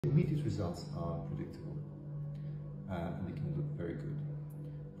Immediate results are predictable and they can look very good.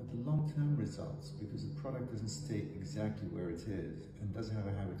 But the long-term results, because the product doesn't stay exactly where it is and doesn't have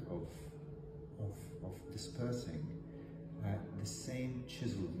a habit of dispersing, the same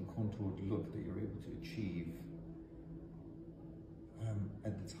chiseled and contoured look that you're able to achieve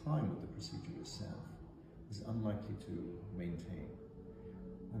at the time of the procedure itself is unlikely to maintain.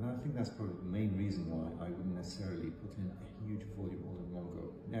 And I think that's probably the main reason why I wouldn't necessarily put in a huge volume all in one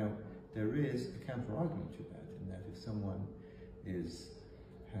go. Now, there is a counter-argument to that, in that if someone has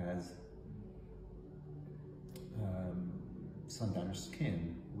sun-damaged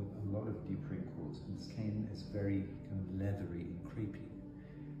skin with a lot of deep wrinkles and the skin is very kind of leathery and crepey,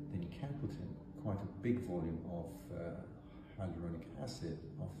 then you can put in quite a big volume of hyaluronic acid,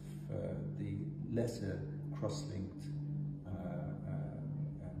 of the lesser cross-linked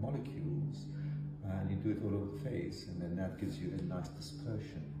molecules, and you do it all over the face, and then that gives you a nice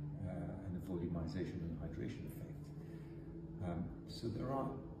dispersion and a volumization and hydration effect. So there are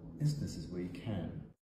instances where you can